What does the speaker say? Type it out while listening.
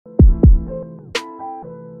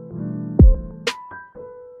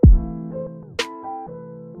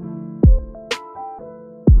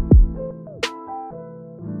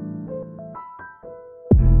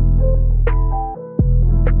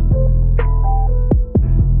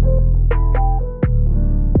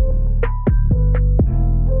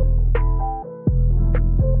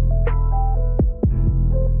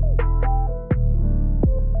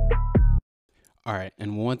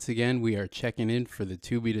once again, we are checking in for the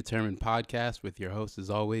To Be Determined podcast with your host, as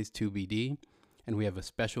always, 2BD. And we have a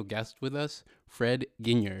special guest with us, Fred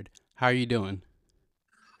Ginyard. How are you doing?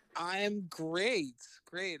 I'm great.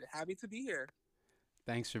 Great. Happy to be here.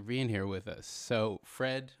 Thanks for being here with us. So,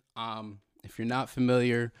 Fred, if you're not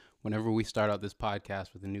familiar, whenever we start out this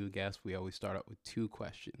podcast with a new guest, we always start out with two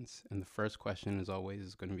questions. And the first question, as always,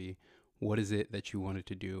 is going to be, what is it that you wanted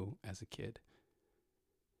to do as a kid?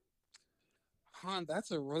 That's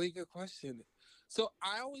a really good question. So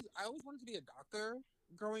I always wanted to be a doctor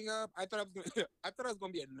growing up. I thought I was gonna I thought I was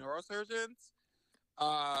gonna be a neurosurgeon.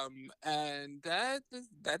 And that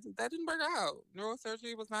didn't work out.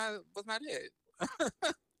 Neurosurgery was not it.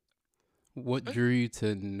 What drew you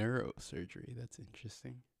to neurosurgery? That's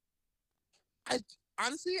interesting. I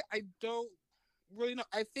honestly I don't really know.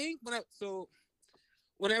 I think when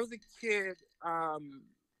I was a kid,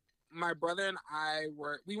 my brother and I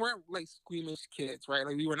we weren't like squeamish kids, right?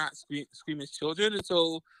 Like we were not squeamish children, and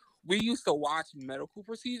so we used to watch medical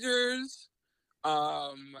procedures.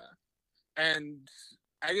 Um, and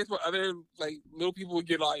I guess when other like little people would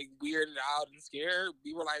get like weirded out and scared,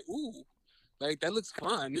 we were like, "Ooh, like that looks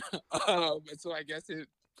fun." And so I guess it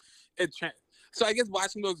tra- so I guess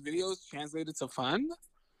watching those videos translated to fun,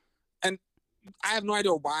 and I have no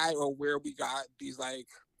idea why or where we got these like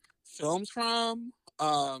films from.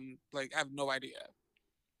 Like I have no idea.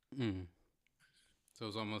 Mm. So it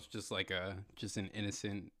was almost just like just an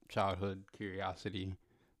innocent childhood curiosity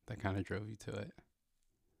that kind of drove you to it.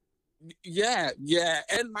 Yeah, yeah,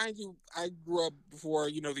 and mind you, I grew up before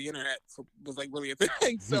the internet was like really a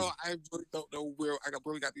thing, so I really don't know where I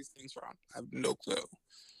really got these things from. I have no clue.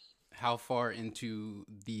 How far into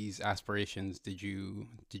these aspirations did you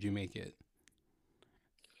make it?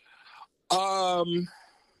 Um,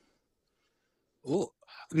 ooh,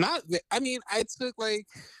 not. I mean, I took like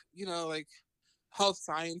like health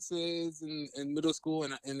sciences in middle school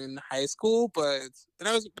and in high school, and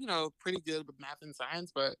I was pretty good with math and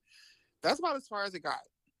science, but that's about as far as it got.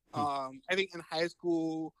 Hmm. I think in high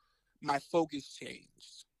school my focus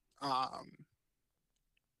changed. Um,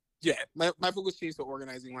 yeah, my focus changed to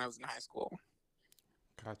organizing when I was in high school.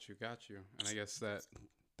 Got you. And I guess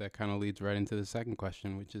that kind of leads right into the second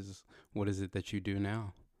question, which is, what is it that you do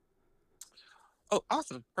now? Oh,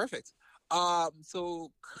 awesome, perfect.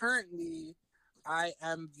 So currently, I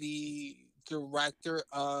am the director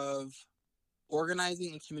of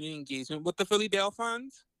organizing and community engagement with the Philly Bail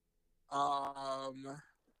Fund. Um,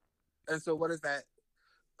 and so what is that?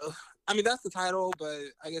 Ugh, I mean, that's the title, but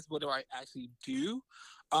I guess what do I actually do?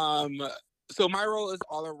 Um, so my role is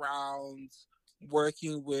all around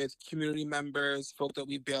working with community members, folk that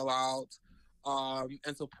we bail out,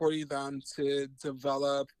 and supporting them to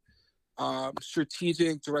develop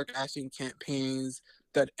strategic direct action campaigns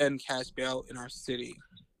that end cash bail in our city.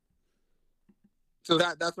 So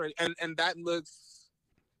that's right, and that looks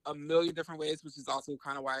a million different ways, which is also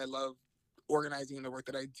kind of why I love organizing the work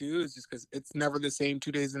that I do. Is just because it's never the same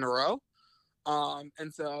 2 days in a row.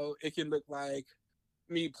 And so it can look like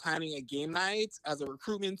me planning a game night as a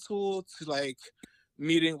recruitment tool to like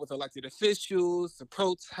meeting with elected officials, to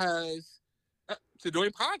protest, to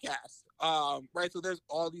doing podcasts. Right. So there's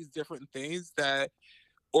all these different things that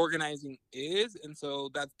organizing is, and so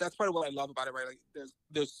that's part of what I love about it. Right. Like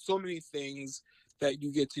there's so many things that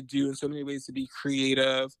you get to do and so many ways to be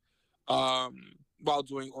creative um, while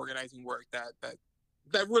doing organizing work that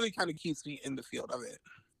really kind of keeps me in the field of it.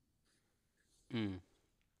 Mm.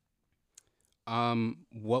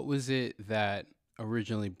 What was it that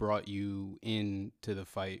originally brought you into the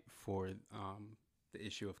fight for the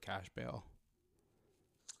issue of cash bail?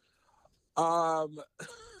 Um,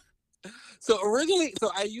 so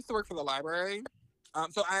I used to work for the library.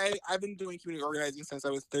 I've been doing community organizing since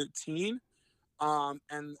I was 13.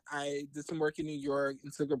 And I did some work in New York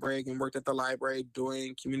and took a break and worked at the library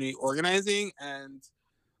doing community organizing. And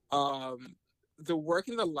um, the work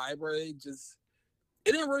in the library just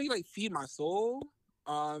it didn't really like feed my soul.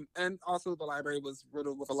 And also the library was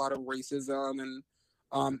riddled with a lot of racism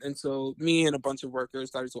and so me and a bunch of workers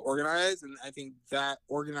started to organize, and I think that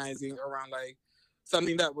organizing around like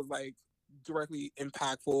something that was like directly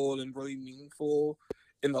impactful and really meaningful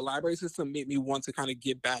in the library system made me want to kind of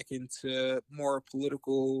get back into more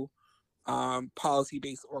political policy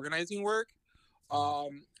based organizing work.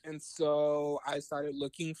 And so I started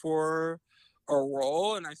looking for a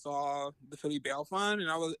role, and I saw the Philly Bail Fund,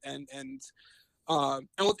 and I was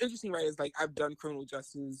and what's interesting, right, is like I've done criminal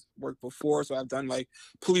justice work before, so I've done like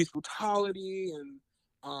police brutality and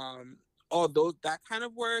um, all those that kind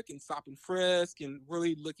of work, and stop and frisk, and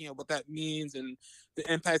really looking at what that means and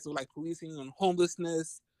the impacts of like policing on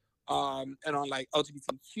homelessness. and on like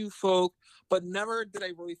LGBTQ folk, but never did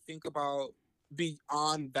I really think about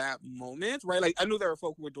beyond that moment, right? Like I knew there were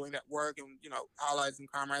folk who were doing that work and allies and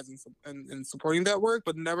comrades and supporting that work,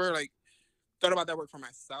 but never like thought about that work for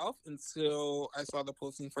myself until I saw the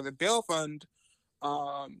posting for the bail fund,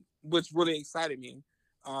 which really excited me,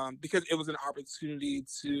 because it was an opportunity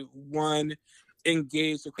to one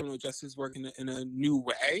engage the criminal justice work in a new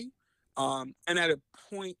way, and at a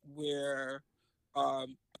point where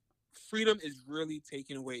um, freedom is really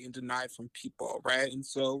taken away and denied from people, right? And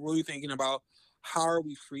so, really thinking about how are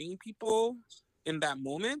we freeing people in that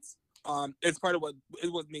moment. It's part of what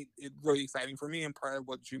made it really exciting for me, and part of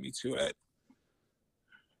what drew me to it.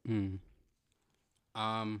 Mm.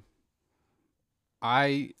 Um,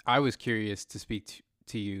 I was curious to speak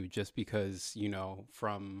to you just because,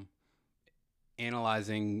 from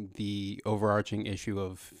analyzing the overarching issue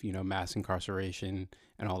of, mass incarceration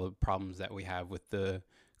and all the problems that we have with the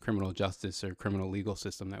criminal justice or criminal legal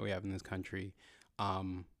system that we have in this country.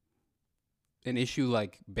 Um, an issue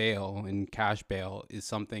like bail and cash bail is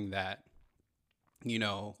something that,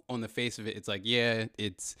 on the face of it, it's like, yeah,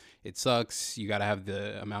 it sucks. You got to have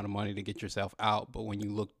the amount of money to get yourself out. But when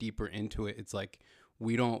you look deeper into it, it's like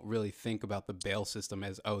we don't really think about the bail system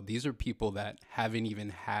as, oh, these are people that haven't even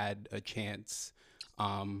had a chance.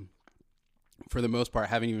 For the most part,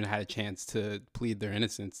 haven't even had a chance to plead their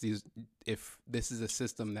innocence. If this is a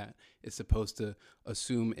system that is supposed to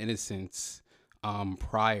assume innocence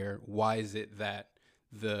prior, why is it that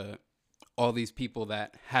the all these people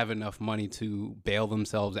that have enough money to bail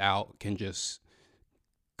themselves out can just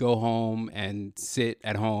go home and sit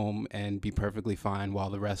at home and be perfectly fine, while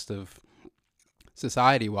the rest of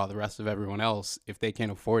society, while the rest of everyone else, if they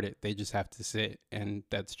can't afford it, they just have to sit, and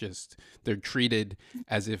that's just, they're treated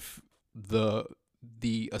as if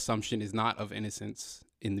the assumption is not of innocence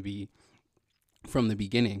from the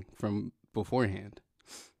beginning, from beforehand.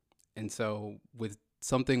 And so with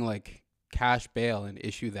something like cash bail, an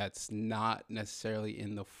issue that's not necessarily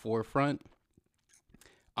in the forefront,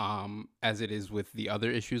 as it is with the other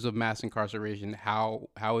issues of mass incarceration, how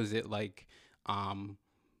is it like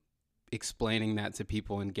explaining that to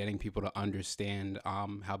people and getting people to understand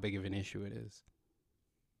how big of an issue it is?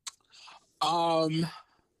 Um,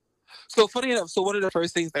 so funny enough, so one of the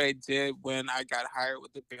first things that I did when I got hired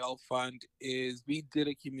with the bail fund is we did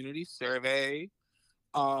a community survey,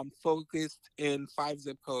 focused in 5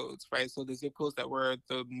 zip codes, right? So the zip codes that were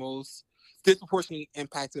the most disproportionately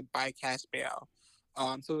impacted by cash bail.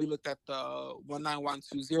 So we looked at the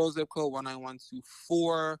 19120 zip code,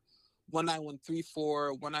 19124,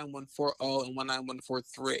 19134, 19140, and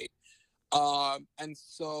 19143. And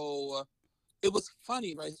so it was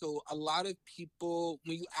funny, right? So a lot of people,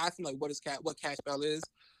 when you ask them like what cash bail is,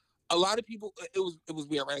 a lot of people, it was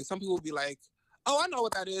weird, right? Some people would be like, "Oh, I know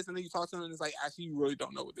what that is," and then you talk to them, and it's like, actually, you really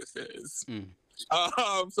don't know what this is. Mm.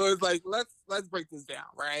 So it's like, let's break this down,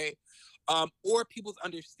 right? Or people's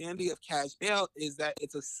understanding of cash bail is that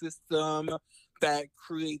it's a system that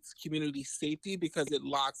creates community safety because it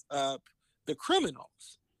locks up the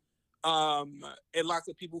criminals. It locks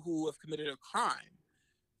up people who have committed a crime,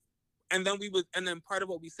 and then part of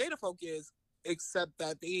what we say to folk is, except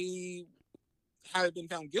that they haven't been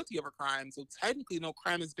found guilty of a crime, so technically no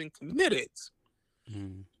crime has been committed.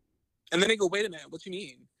 Mm. And then they go, wait a minute, what you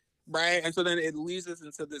mean? Right? And so then it leads us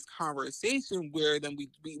into this conversation where then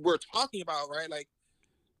we're talking about, right, like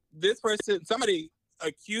this person, somebody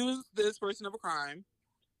accused this person of a crime,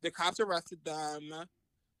 the cops arrested them,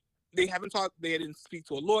 they didn't speak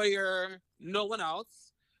to a lawyer, no one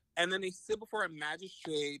else. And then they sit before a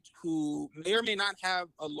magistrate who may or may not have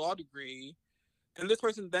a law degree, and this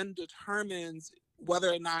person then determines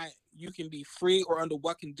whether or not you can be free or under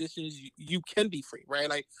what conditions you can be free, right?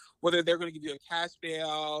 Like whether they're going to give you a cash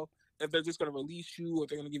bail, if they're just going to release you, or if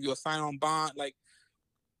they're going to give you a sign-on bond, like.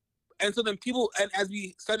 And so then people, and as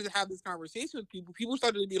we started to have this conversation with people, people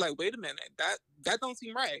started to be like, "Wait a minute, that don't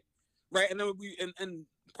seem right," right? And then and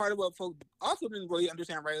part of what folks also didn't really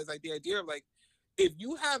understand, right, is like the idea of like, if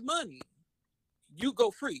you have money, you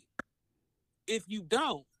go free. If you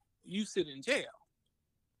don't, you sit in jail,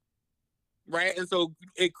 right? And so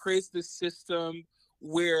it creates this system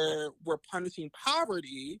where we're punishing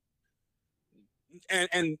poverty,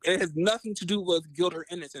 and it has nothing to do with guilt or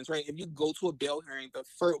innocence, right? If you go to a bail hearing,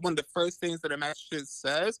 one of the first things that a magistrate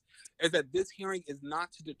says is that this hearing is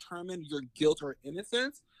not to determine your guilt or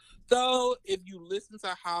innocence. So if you listen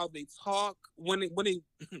to how they talk, when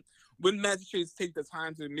magistrates take the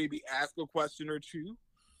time to maybe ask a question or two,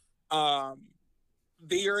 um,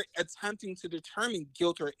 they are attempting to determine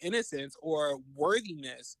guilt or innocence or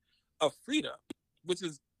worthiness of freedom, which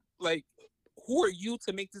is like, who are you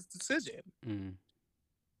to make this decision? Mm.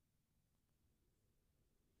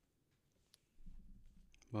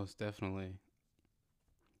 Most definitely.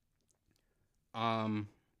 Um,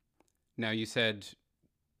 Now you said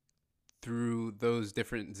through those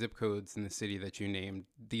different zip codes in the city that you named,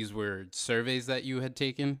 these were surveys that you had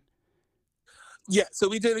taken. Yeah, so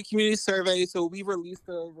we did a community survey. So we released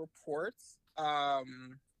the reports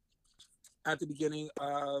at the beginning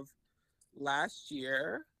of last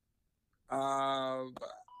year. Um,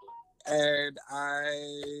 and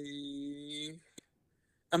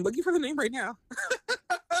I'm looking for the name right now.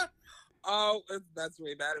 Oh, that's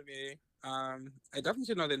way bad of me. I definitely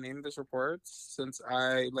should know the name of this report since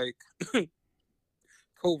I like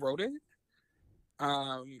co-wrote it.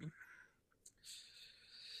 Um,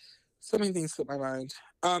 so many things slip my mind.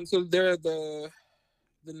 So there the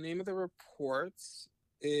name of the reports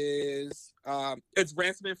is it's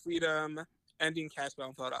Ransom and Freedom Ending Cash Bail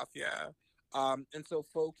in Philadelphia. And so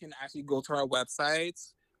folk can actually go to our website,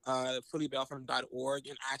 phillybailfund.org,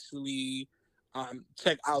 and actually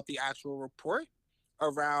check out the actual report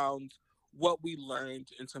around what we learned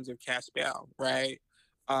in terms of cash bail, right?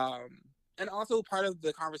 Um, and also part of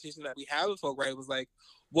the conversation that we had with folk, right, was like,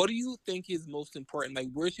 what do you think is most important? Like,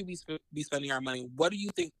 where should we be spending our money? What do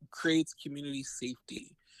you think creates community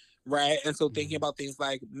safety? Right. And so thinking Mm. about things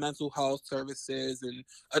like mental health services and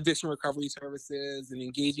addiction recovery services and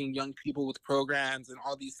engaging young people with programs and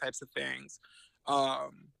all these types of things.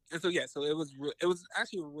 And so, yeah, so it was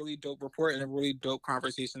actually a really dope report and a really dope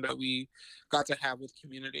conversation that we got to have with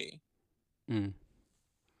community. Mm.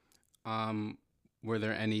 Um, were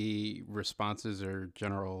there any responses or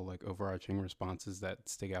general like overarching responses that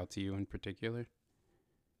stick out to you in particular?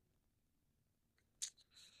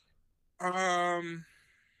 Um,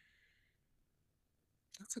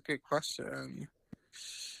 that's a good question.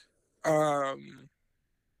 Um,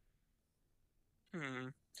 hmm.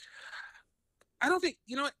 I don't think,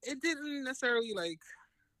 it didn't necessarily like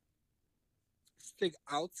stick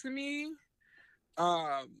out to me.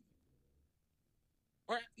 Um,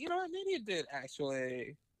 or maybe it did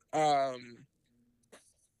actually. Um,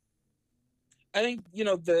 I think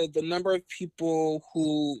the number of people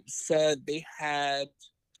who said they had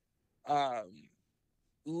um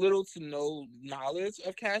little to no knowledge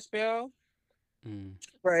of cash bail, Mm.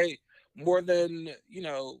 right? More than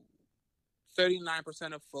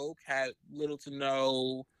 39% of folk had little to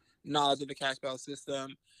no knowledge of the cash bail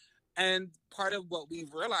system. And part of what we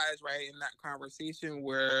realized, right, in that conversation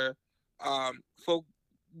where folk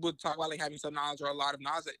would talk about like having some knowledge or a lot of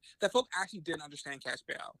knowledge, that folk actually didn't understand cash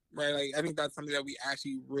bail, right? Like I think that's something that we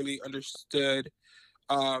actually really understood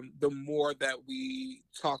the more that we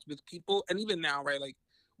talked with people. And even now, right, like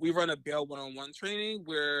we run a bail one-on-one training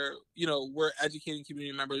where we're educating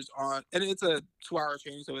community members on, and it's a 2-hour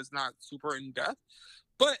training, so it's not super in depth,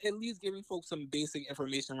 but at least giving folks some basic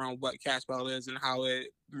information around what cash bail is and how it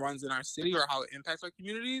runs in our city or how it impacts our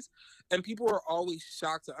communities. And people are always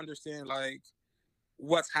shocked to understand like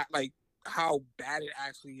like how bad it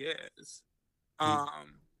actually is. Mm.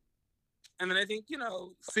 Um, and then I think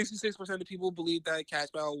 66% of people believe that cash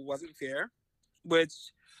bail wasn't fair, which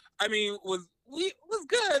I mean was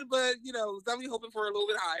good, but was definitely hoping for a little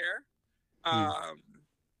bit higher. Mm. Um,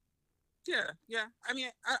 yeah. I mean,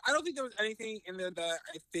 I don't think there was anything in there that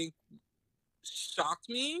I think shocked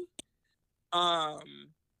me. Um,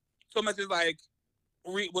 so much as like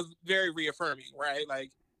was very reaffirming, right? Like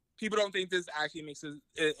people don't think this actually makes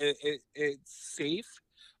it's safe.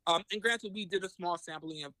 And granted, we did a small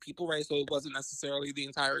sampling of people, right? So it wasn't necessarily the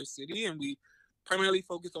entire city, and we primarily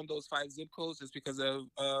focused on those 5 zip codes just because of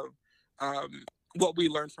um, what we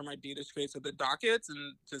learned from our data trace of the dockets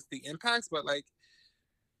and just the impacts. But like,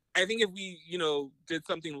 I think if we, did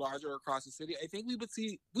something larger across the city, I think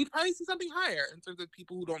we'd probably see something higher in terms of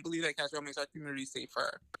people who don't believe that cash bail makes our community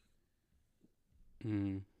safer.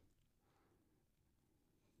 Mm.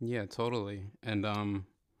 Yeah, totally. And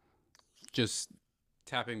just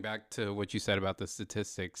tapping back to what you said about the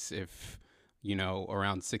statistics, if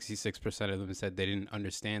around 66% of them said they didn't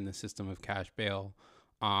understand the system of cash bail,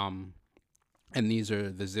 um, and these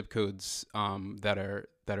are the zip codes that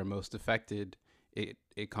are most affected.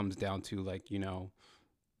 It comes down to like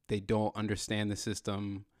they don't understand the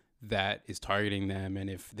system that is targeting them, and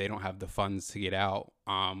if they don't have the funds to get out,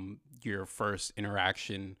 your first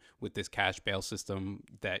interaction with this cash bail system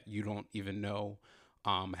that you don't even know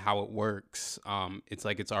how it works, it's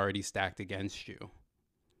like it's already stacked against you.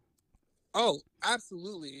 Oh,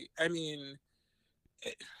 absolutely. I mean,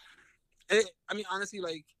 I mean, honestly,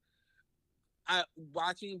 like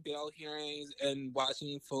watching bail hearings and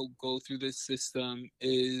watching folk go through this system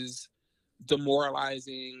is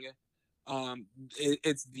demoralizing. Um,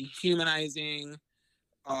 it's dehumanizing.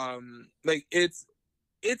 Like it's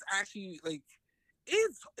actually like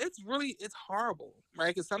it's really it's horrible,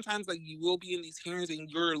 right? Because sometimes like you will be in these hearings and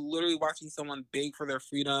you're literally watching someone beg for their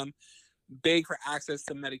freedom, beg for access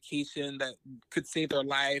to medication that could save their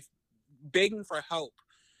life, begging for help,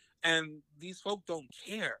 and these folk don't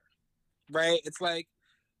care, right? It's like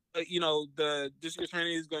the district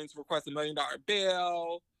attorney is going to request $1 million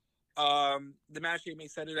bail. The magistrate may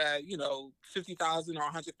set it at 50,000 or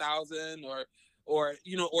 100,000, or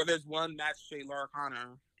there's one magistrate, Laura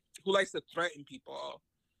Connor, who likes to threaten people,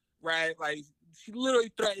 right? Like she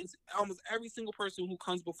literally threatens almost every single person who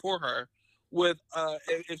comes before her with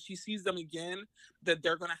if she sees them again, that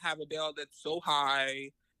they're gonna have a bail that's so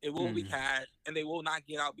high it will be Hmm. cash and they will not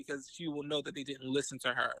get out because she will know that they didn't listen to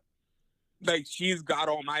her. Like she's God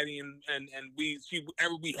Almighty, and we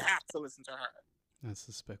have to listen to her. That's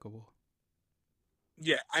despicable.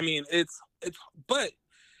 Yeah, I mean it's but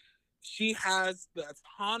she has the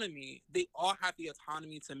autonomy. They all have the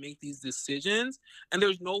autonomy to make these decisions, and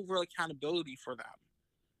there's no real accountability for them,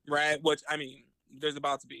 right? Which I mean, there's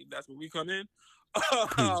about to be. That's where we come in,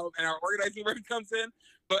 and our organizing work comes in.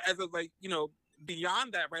 But as of like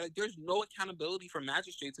beyond that, right? Like there's no accountability for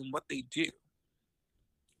magistrates and what they do,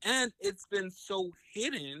 and it's been so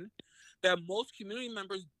hidden that most community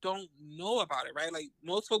members don't know about it, right? Like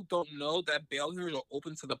most folks don't know that bail hearings are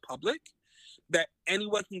open to the public, that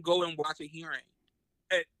anyone can go and watch a hearing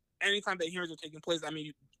at any time that hearings are taking place. I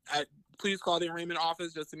mean, please call the arraignment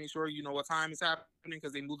office just to make sure you know what time is happening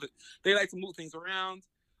because they like to move things around.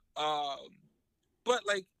 Um, but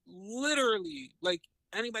like literally, like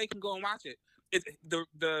anybody can go and watch it. It's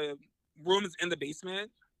the room is in the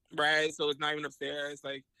basement, right? So it's not even upstairs.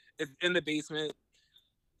 Like it's in the basement.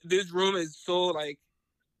 This room is so like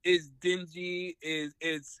is dingy. Is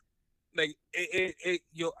like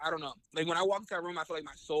yo, I don't know. Like when I walk into that room, I feel like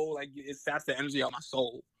my soul like it saps the energy out of my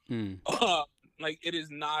soul. Hmm. Like it is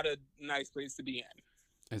not a nice place to be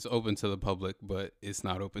in. It's open to the public, but it's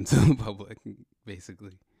not open to the public,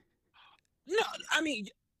 basically. No, I mean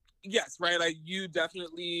yes, right. Like you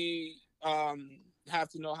definitely have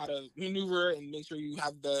to know how to maneuver and make sure you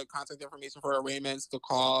have the contact information for arraignments to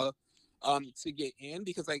call to get in,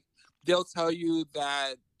 because like they'll tell you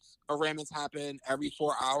that arraignments happen every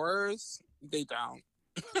 4 hours. They don't.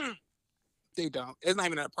 They don't. It's not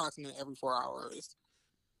even an approximate every 4 hours.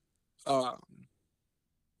 Um,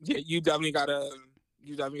 yeah, you definitely gotta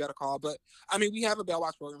call. But I mean, we have a bail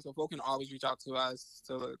watch program, so folks can always reach out to us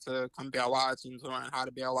to come bail watch and to learn how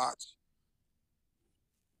to bail watch.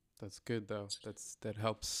 That's good though. That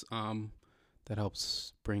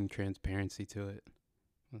helps bring transparency to it.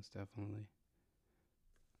 Most definitely.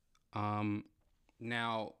 Um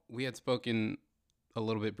Now we had spoken a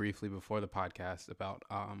little bit briefly before the podcast about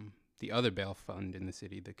the other bail fund in the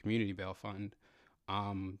city, the community bail fund.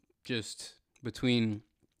 Just between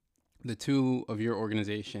the two of your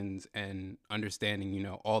organizations and understanding,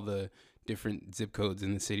 all the different zip codes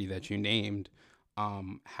in the city that you named,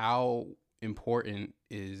 how important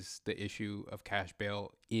is the issue of cash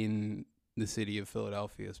bail in the city of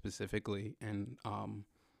Philadelphia specifically, and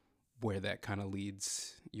where that kind of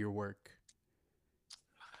leads your work?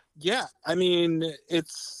 Yeah, I mean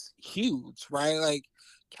it's huge, right? Like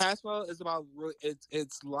Caswell is about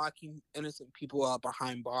it's locking innocent people up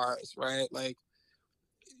behind bars, right? Like,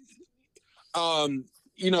 um,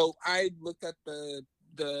 I looked at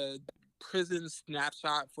the prison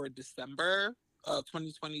snapshot for December of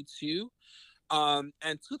 2022, and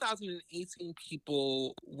 2018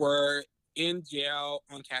 people were in jail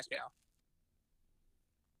on cash bail.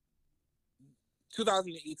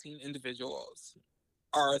 2018 individuals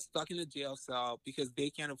are stuck in a jail cell because they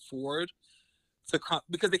can't afford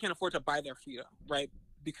because they can't afford to buy their freedom, right?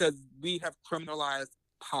 Because we have criminalized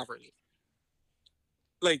poverty.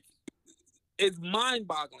 Like it's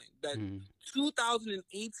mind-boggling that Mm.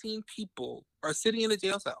 2018 people are sitting in a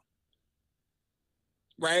jail cell,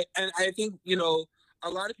 right? And I think a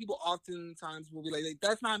lot of people oftentimes will be like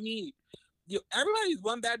 "That's not me." Everybody's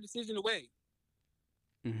one bad decision away,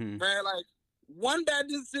 Mm-hmm. right? Like one bad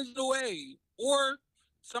decision away, or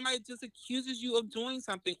somebody just accuses you of doing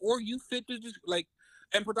something, or you fit to just like.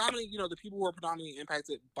 And predominantly, the people who are predominantly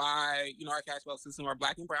impacted by our cash bail system are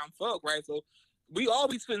Black and brown folk, right? So we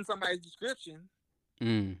always fit in somebody's description.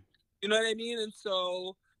 Mm. You know what I mean? And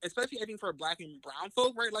so, especially I think for Black and brown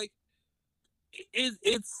folk, right? Like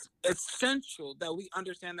it's essential that we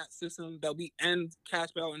understand that system, that we end cash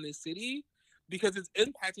bail in this city, because it's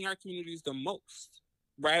impacting our communities the most,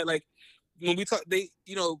 right? Like when we talk,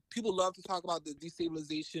 people love to talk about the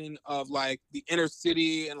destabilization of like the inner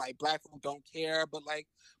city and like black folk don't care, but like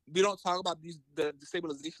we don't talk about the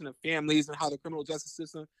destabilization of families and how the criminal justice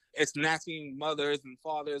system is snatching mothers and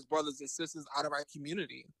fathers, brothers and sisters out of our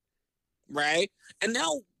community, right? And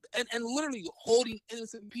now, and literally holding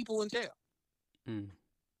innocent people in jail, Mm.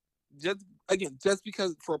 just again, just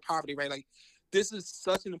because for poverty, right? Like this is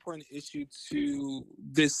such an important issue to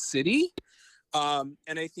this city.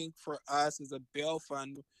 And I think for us as a bail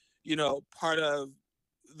fund, part of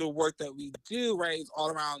the work that we do, right, is all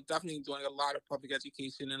around definitely doing a lot of public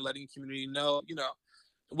education and letting community know,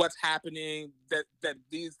 what's happening, that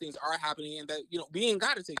these things are happening, and that we ain't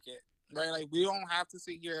got to take it, right? Like we don't have to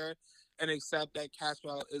sit here and accept that cash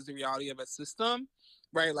bail is the reality of a system,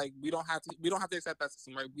 right? Like we don't have to accept that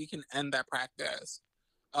system, right? We can end that practice,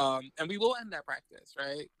 and we will end that practice,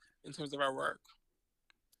 right, in terms of our work.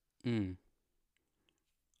 Mm.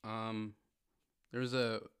 Um, there's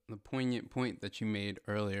the poignant point that you made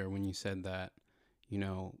earlier when you said that, you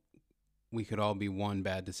know, we could all be one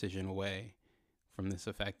bad decision away from this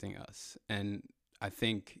affecting us. And I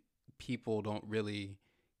think people don't really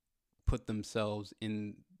put themselves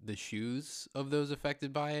in the shoes of those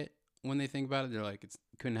affected by it when they think about it. They're like, it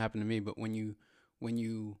couldn't happen to me. But when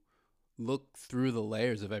you look through the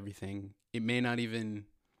layers of everything, it may not even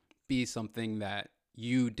be something that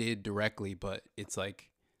you did directly, but it's like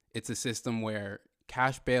it's a system where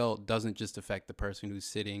cash bail doesn't just affect the person who's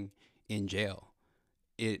sitting in jail.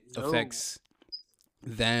 It No. affects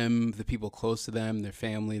them, the people close to them, their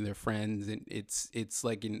family, their friends, and it's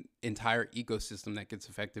like an entire ecosystem that gets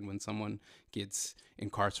affected when someone gets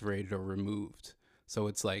incarcerated or removed. So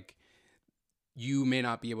it's like you may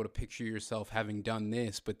not be able to picture yourself having done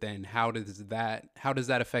this, but then how does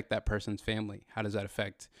that affect that person's family? How does that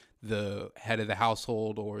affect the head of the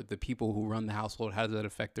household or the people who run the household? How does that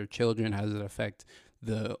affect their children? How does it affect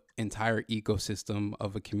the entire ecosystem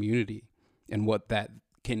of a community? And what that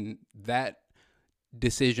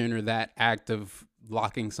decision or that act of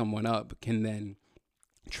locking someone up can then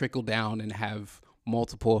trickle down and have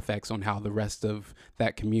multiple effects on how the rest of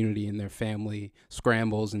that community and their family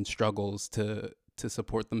scrambles and struggles to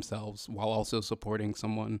support themselves while also supporting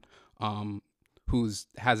someone who's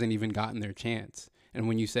hasn't even gotten their chance. And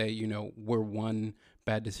when you say, we're one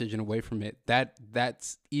bad decision away from it,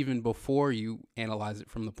 that's even before you analyze it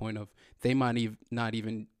from the point of they might not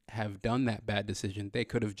even have done that bad decision. They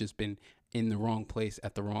could have just been in the wrong place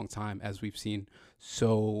at the wrong time, as we've seen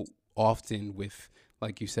so often with,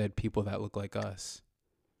 like you said, people that look like us.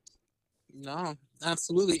 No,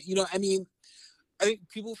 absolutely. I think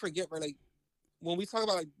people forget, right? Like when we talk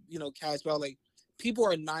about like cash bail, like people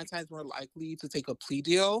are 9 times more likely to take a plea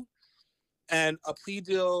deal, and a plea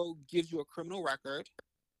deal gives you a criminal record,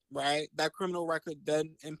 right? That criminal record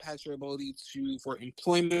then impacts your ability to for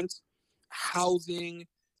employment, housing,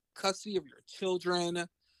 custody of your children,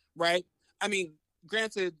 right? I mean,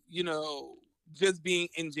 granted, just being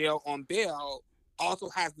in jail on bail also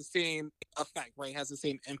has the same effect, right? Has the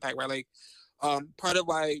same impact, right? Like, part of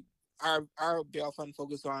why our bail fund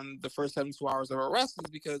focused on the first 72 hours of arrest is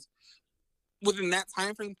because within that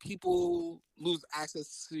time frame, people lose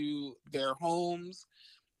access to their homes,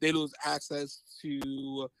 they lose access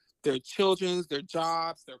to their children's, their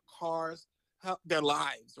jobs, their cars, their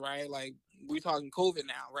lives, right? Like we're talking COVID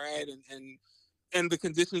now, right? And the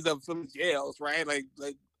conditions of some jails, right? Like,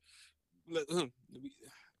 mm,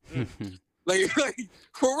 like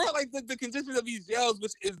for real, like the conditions of these jails,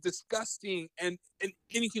 which is disgusting and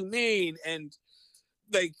inhumane, and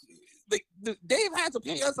like they've had to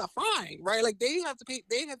pay us a fine, right? Like they have to pay.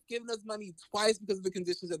 They have given us money twice because of the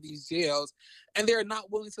conditions of these jails, and they're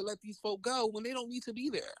not willing to let these folk go when they don't need to be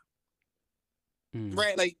there, Mm.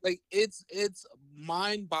 right? Like it's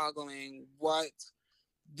mind boggling what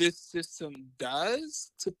this system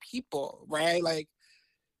does to people, right? Like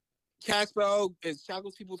cash bail it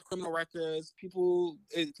shackles people's criminal records.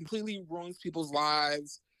 It completely ruins people's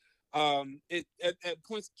lives. It at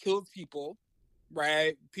points kills people,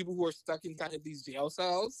 right? People who are stuck inside of these jail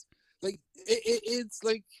cells. Like it's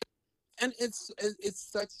like, and it's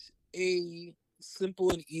such a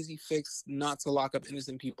simple and easy fix not to lock up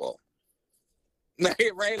innocent people,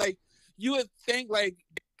 right? Like you would think like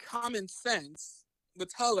common sense would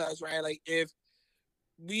tell us, right? Like if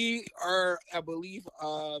we are a belief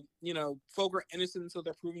of folk are innocent until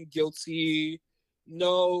they're proven guilty,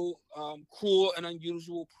 no cruel and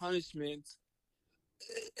unusual punishment.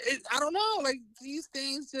 I don't know, like these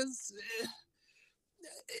things just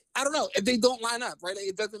I don't know if they don't line up, right?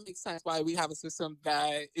 It doesn't make sense why we have a system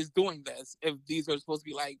that is doing this if these are supposed to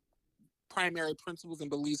be like primary principles and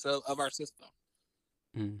beliefs of our system.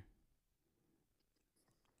 Mm.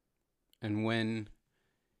 And when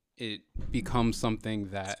it becomes something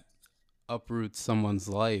that uproots someone's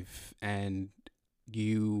life, and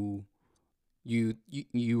you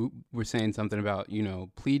you were saying something about,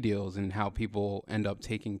 plea deals and how people end up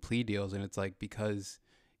taking plea deals, and it's like because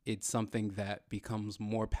it's something that becomes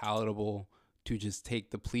more palatable to just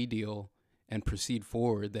take the plea deal and proceed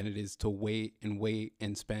forward than it is to wait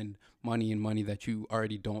and spend money that you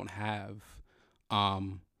already don't have,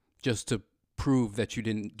 um, just to prove that you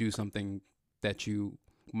didn't do something that you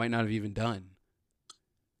might not have even done.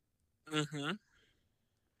 Mm-hmm.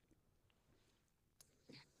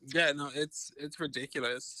 Yeah, no, it's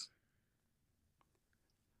ridiculous.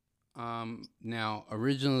 Now,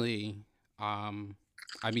 originally, um,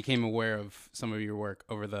 I became aware of some of your work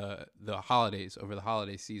over over the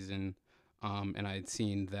holiday season, and I had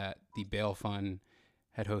seen that the bail fund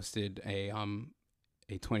had hosted a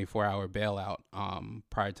 24-hour bailout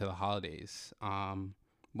prior to the holidays.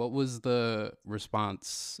 What was the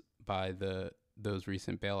response by those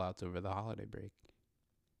recent bailouts over the holiday break?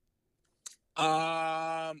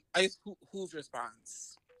 I guess whose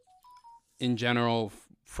response? In general,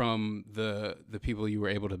 from the people you were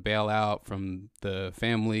able to bail out, from the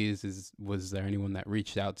families, was there anyone that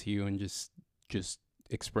reached out to you and just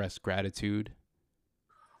expressed gratitude?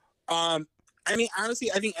 Um, I mean,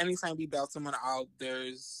 honestly, I think anytime we bail someone out,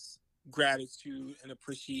 there's gratitude and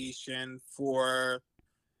appreciation for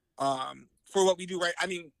what we do. Right. I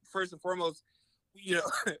mean, first and foremost, you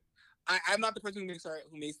know, I'm not the person who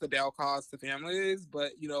makes the bail calls to families,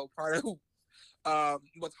 but part of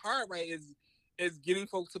what's hard, right, is getting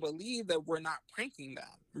folks to believe that we're not pranking them,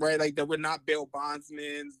 right? Like that we're not bail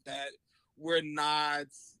bondsmen, that we're not,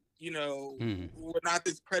 Hmm. we're not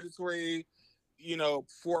this predatory,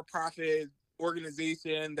 for-profit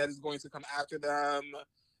organization that is going to come after them.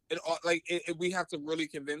 We have to really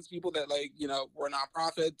convince people that, like, we're a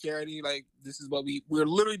nonprofit charity. Like, this is what we're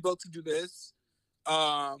literally built to do this.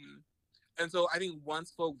 Um, and so I think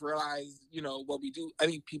once folks realize, what we do, I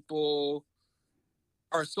think people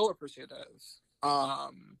are so appreciative.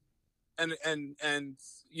 And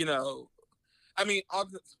I mean, all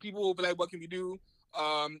people will be like, "What can we do?"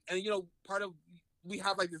 And part of we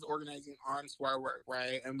have like this organizing arms to our work,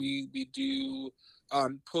 right? And we do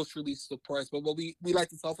post release supports, but what we like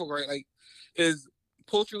to tell folks, right, like, is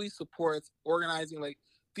post release supports, organizing, like,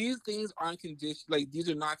 these things aren't conditions, like, these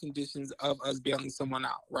are not conditions of us bailing someone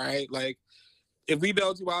out, right? Like, if we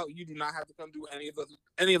bailed you out, you do not have to come do any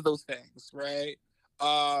of those things, right?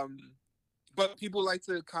 Um, but people like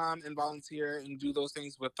to come and volunteer and do those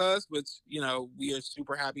things with us, which we are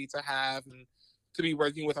super happy to have, and to be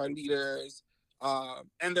working with our leaders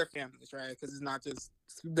and their families, right? Because it's not just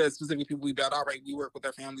the specific people we bailed out, right? We work with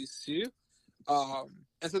their families too, and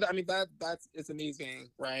so I mean that's it's amazing,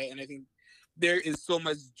 right? And I think there is so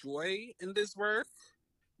much joy in this work,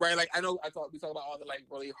 right? Like, I know we talk about all the, like,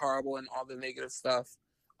 really horrible and all the negative stuff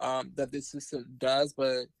that this system does,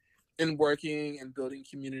 but in working and building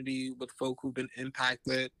community with folk who've been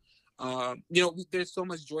impacted, there's so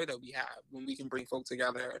much joy that we have when we can bring folk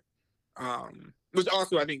together. Which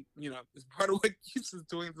also I think is part of what keeps us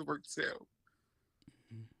doing the work too.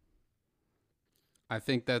 I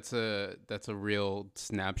think that's a real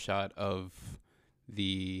snapshot of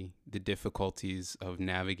the difficulties of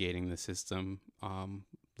navigating the system,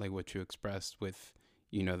 like what you expressed with,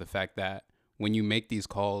 the fact that when you make these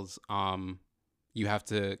calls, you have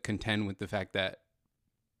to contend with the fact that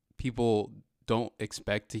people don't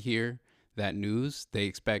expect to hear that news. They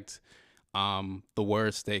expect the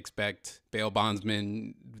worst. They expect bail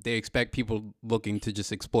bondsmen. They expect people looking to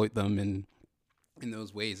just exploit them in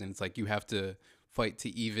those ways. And it's like you have to fight to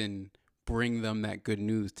even bring them that good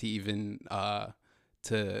news, to even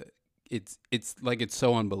to it's like it's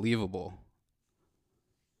so unbelievable.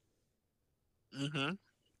 Mm-hmm.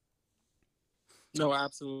 No,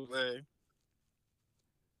 absolutely.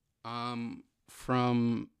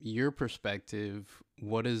 From your perspective,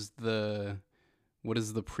 what does the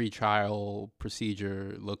pretrial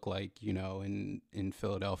procedure look like, in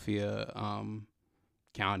Philadelphia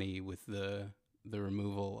County, with the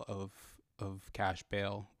removal of cash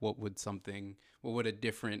bail? What would a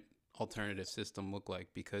different alternative system look like?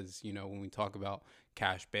 Because, when we talk about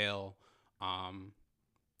cash bail, um,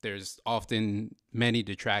 there's often many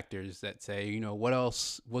detractors that say, what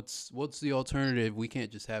else? What's the alternative? We can't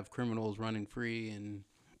just have criminals running free. And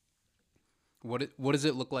what does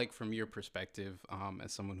it look like from your perspective,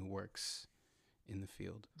 as someone who works in the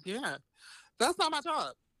field? Yeah, that's not my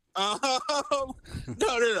job.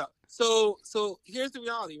 No, no, no. So here's the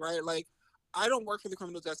reality, right? Like, I don't work for the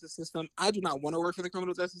criminal justice system. I do not want to work for the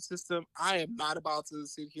criminal justice system. I am not about to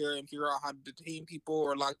sit here and figure out how to detain people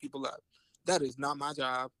or lock people up. That is not my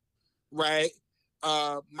job, right?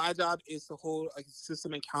 My job is to hold a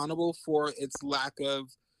system accountable for its lack of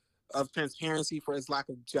transparency, for its lack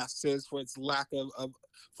of justice, for its lack of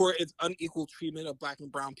for its unequal treatment of Black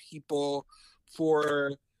and brown people,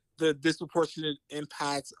 for the disproportionate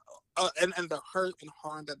impacts and the hurt and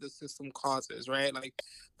harm that the system causes, right? Like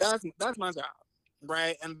that's my job,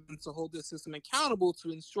 right? And to hold this system accountable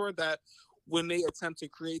to ensure that when they attempt to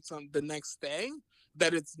create the next thing,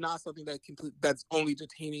 that it's not something that's only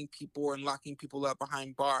detaining people and locking people up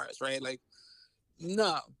behind bars, right? Like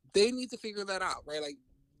no, they need to figure that out, right? Like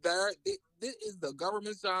it is the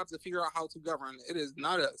government's job to figure out how to govern. It is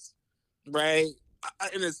not us, right?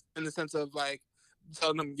 In the sense of like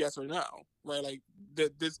telling them yes or no, right? Like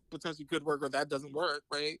this potentially could work or that doesn't work,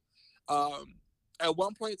 right? Um, at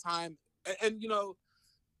one point in time, and you know,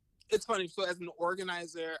 it's funny. So as an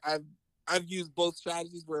organizer, I've used both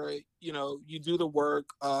strategies where you know you do the work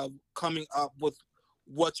of coming up with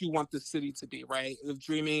what you want the city to be, right? Of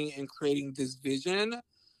dreaming and creating this vision,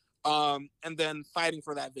 and then fighting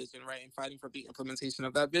for that vision, right? And fighting for the implementation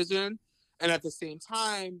of that vision, and at the same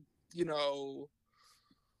time, you know,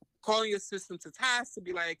 calling your system to task to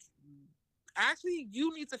be like, actually,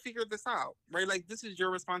 you need to figure this out, right? Like this is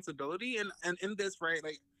your responsibility, and in this, right,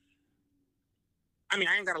 like I mean,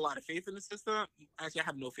 I ain't got a lot of faith in the system. Actually, I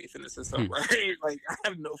have no faith in the system, right? Like, I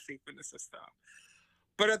have no faith in the system.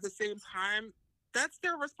 But at the same time, that's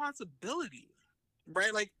their responsibility,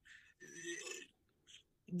 right? Like,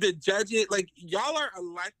 the judges, like, y'all are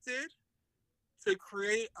elected to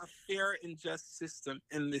create a fair and just system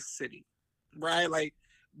in this city, right? Like,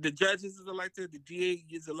 the judges is elected, the DA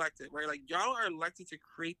is elected, right? Like, y'all are elected to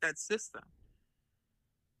create that system.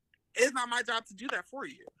 It's not my job to do that for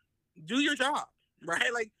you. Do your job,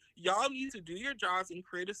 right? Like y'all need to do your jobs and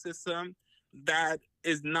create a system that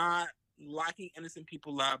is not locking innocent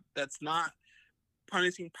people up, that's not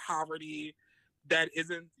punishing poverty, that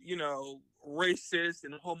isn't, you know, racist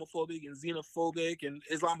and homophobic and xenophobic and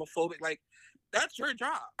Islamophobic. Like that's your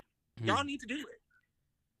job. Y'all need to do it.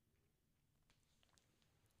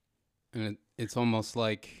 And it's almost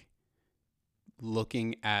like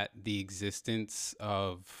looking at the existence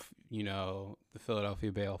of, you know, the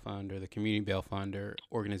Philadelphia Bail Fund or the Community Bail Fund or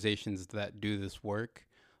organizations that do this work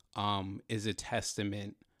is a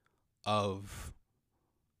testament of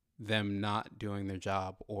them not doing their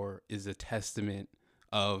job, or is a testament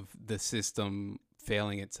of the system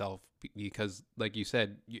failing itself. Because like you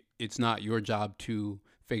said, it's not your job to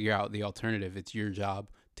figure out the alternative. It's your job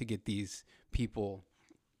to get these people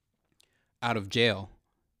out of jail.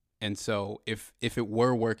 And so if it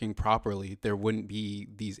were working properly, there wouldn't be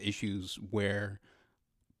these issues where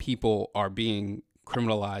people are being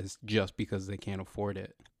criminalized just because they can't afford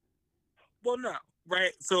it. Well, no,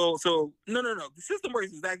 right? So no. The system works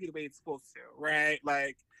exactly the way it's supposed to, right?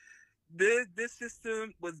 Like this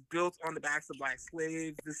system was built on the backs of Black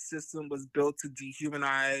slaves. This system was built to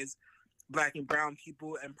dehumanize Black and brown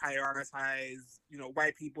people and prioritize, you know,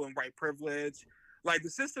 white people and white privilege. Like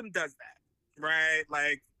the system does that, right?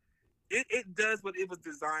 Like it does what it was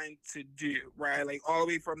designed to do, right? Like all the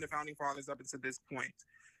way from the founding fathers up until this point.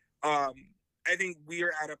 Um, I think we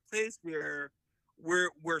are at a place where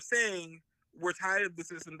we're saying we're tired of the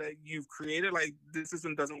system that you've created. Like this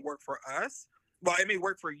system doesn't work for us. Well, it may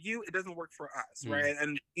work for you, it doesn't work for us, right?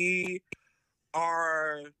 And we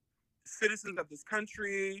are citizens of this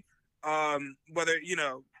country. Whether you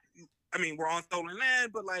know, I mean, we're on stolen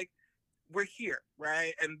land, but like we're here,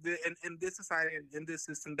 right? And in this society and in this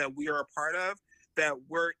system that we are a part of, that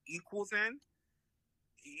we're equals in,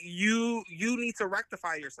 you need to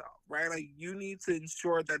rectify yourself, right? Like you need to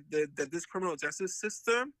ensure that that this criminal justice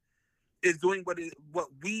system is doing what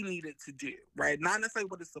we need it to do, right? Not necessarily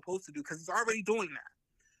what it's supposed to do, because it's already doing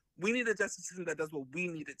that. We need a justice system that does what we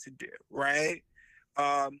need it to do, right?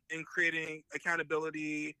 In creating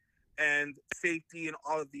accountability and safety and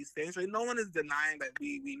all of these things, right? No one is denying that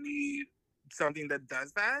we need something that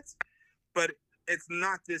does that, but it's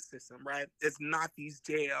not this system, right? It's not these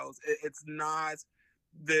jails. It's not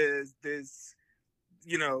this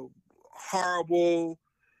you know horrible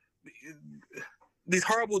these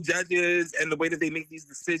horrible judges and the way that they make these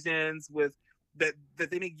decisions with that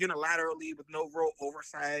they make unilaterally with no real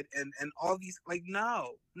oversight and all these like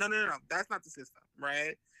no that's not the system,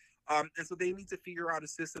 right? And so they need to figure out a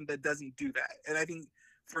system that doesn't do that. And I think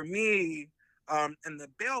for me, and the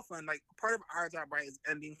bail fund, like part of our job, right, is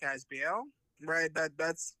ending cash bail, right?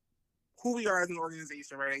 That's who we are as an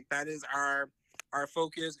organization, right? That is our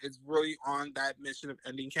focus is really on that mission of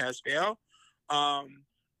ending cash bail.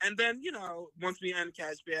 And then, once we end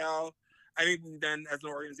cash bail, I think we then, as an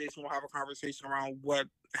organization, will have a conversation around what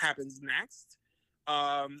happens next.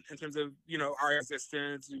 In terms of, our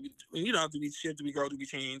existence, do we shift, do we grow, do we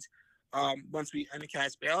change? Once we end the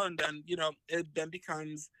cash bail, and then, it then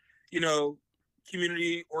becomes, you know,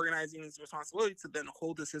 community organizing's responsibility to then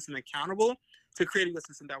hold the system accountable to creating a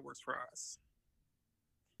system that works for us.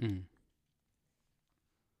 Mm.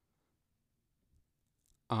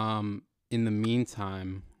 In the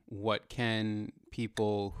meantime, what can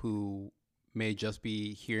people who may just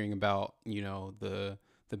be hearing about, the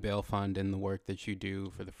bail fund and the work that you do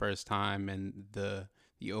for the first time, and the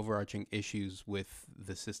overarching issues with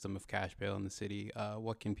the system of cash bail in the city,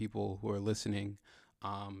 what can people who are listening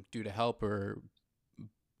do to help or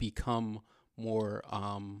become more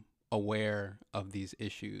aware of these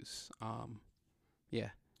issues?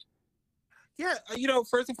 Yeah. Yeah,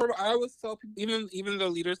 first and foremost, I always tell people, even the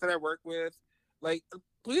leaders that I work with, like,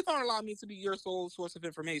 please don't allow me to be your sole source of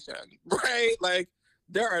information, right? Like,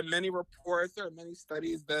 there are many reports, there are many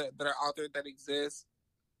studies that are out there that exist.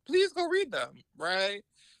 Please go read them, right?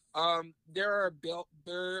 There are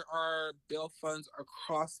bail funds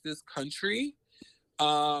across this country.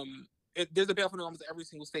 There's a bail fund in almost every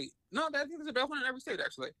single state. No, I think there's a bail fund in every state,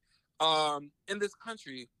 actually. In this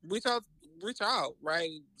country, reach out, right?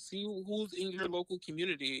 See who's in your local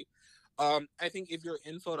community. I think if you're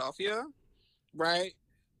in Philadelphia, right,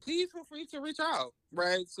 please feel free to reach out,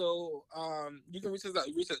 right? So, you can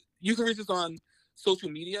you can reach us on social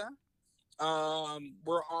media.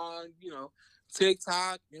 We're on,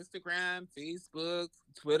 TikTok, Instagram, Facebook,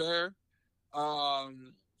 Twitter.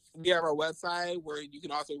 Um, we have our website where you can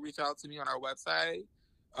also reach out to me on our website,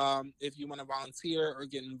 if you want to volunteer or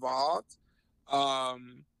get involved.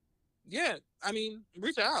 Um, yeah, I mean,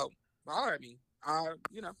 reach out, holler at me.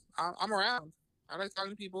 I'm around. I like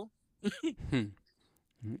talking to people.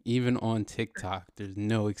 Even on TikTok, there's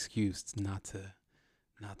no excuse not to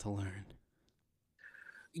learn.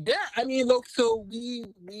 Yeah, I mean, look, so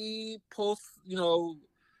we post, a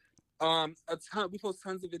ton. We post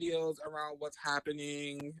tons of videos around what's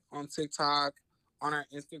happening on TikTok, on our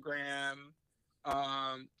Instagram.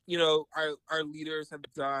 Our leaders have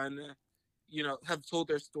done, have told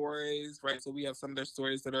their stories, right? So we have some of their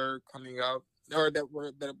stories that are coming up, or that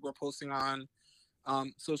we're posting on,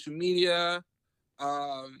 social media.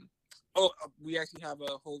 Um, we actually have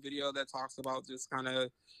a whole video that talks about just kind of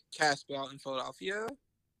cash bail in Philadelphia,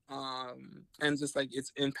 and just like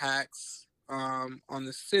its impacts, on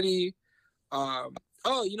the city. You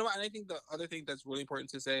know what? And I think the other thing that's really important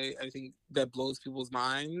to say, I think that blows people's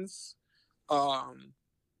minds, um,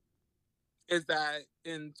 is that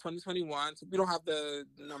in 2021, so we don't have the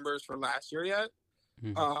numbers for last year yet,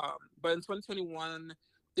 Mm-hmm. but in 2021,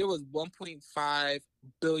 there was $1.5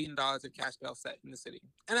 billion of cash bail set in the city.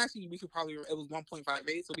 And actually, it was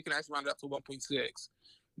 1.58, so we can actually round it up to $1.6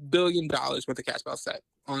 billion worth of cash bail set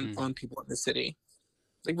on people in the city.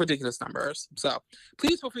 Like, ridiculous numbers. So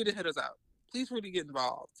please feel free to hit us out. Please feel free to get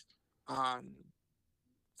involved.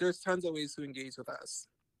 There's tons of ways to engage with us.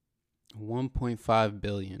 1.5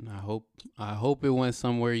 billion. I hope it went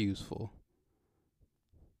somewhere useful.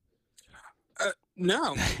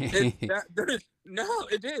 No, no,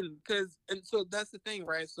 it didn't. And so that's the thing,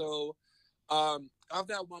 right? So, of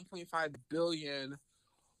that 1.5 billion,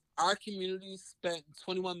 our community spent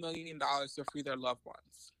 $21 million to free their loved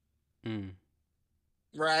ones. Mm.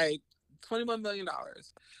 Right? $21 million.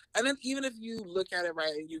 And then, even if you look at it,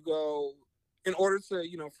 right, and you go, in order to,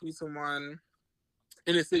 free someone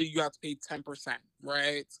in the city, you have to pay 10%,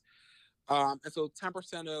 right? And so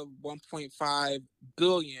 10% of 1.5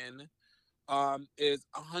 billion, is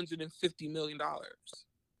 $150 million,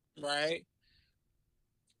 right?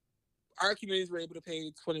 Our communities were able to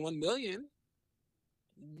pay 21 million.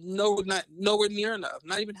 No, not nowhere near enough.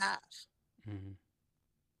 Not even half. Mm-hmm.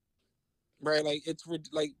 Right? Like, it's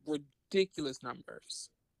like ridiculous numbers.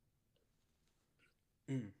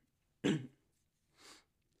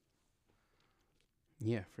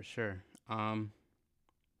 Yeah, for sure.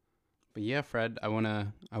 But yeah, Fred, I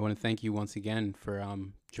wanna thank you once again for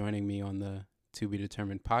joining me on the To Be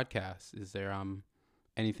Determined podcast. Is there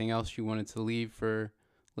anything else you wanted to leave for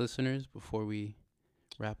listeners before we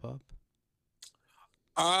wrap up?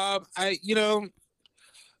 The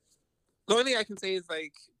only thing I can say is,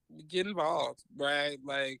 like, get involved, right?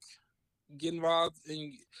 Like, get involved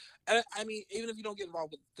and I mean, even if you don't get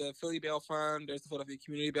involved with the Philly Bail Fund, there's the Philadelphia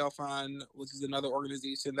Community Bail Fund, which is another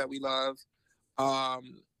organization that we love.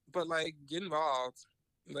 But, like, get involved.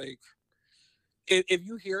 Like, if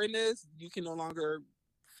you hearing this, you can no longer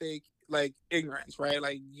fake like ignorance, right?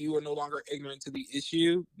 Like you are no longer ignorant to the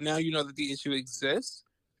issue. Now you know that the issue exists.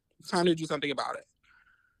 It's time to do something about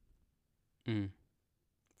it.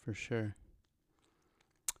 For sure.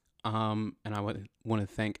 And I want to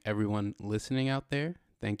thank everyone listening out there.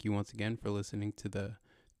 Thank you once again for listening to the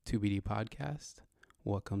 2BD podcast.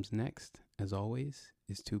 What comes next, as always,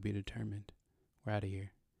 is to be determined. We're out of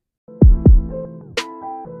here.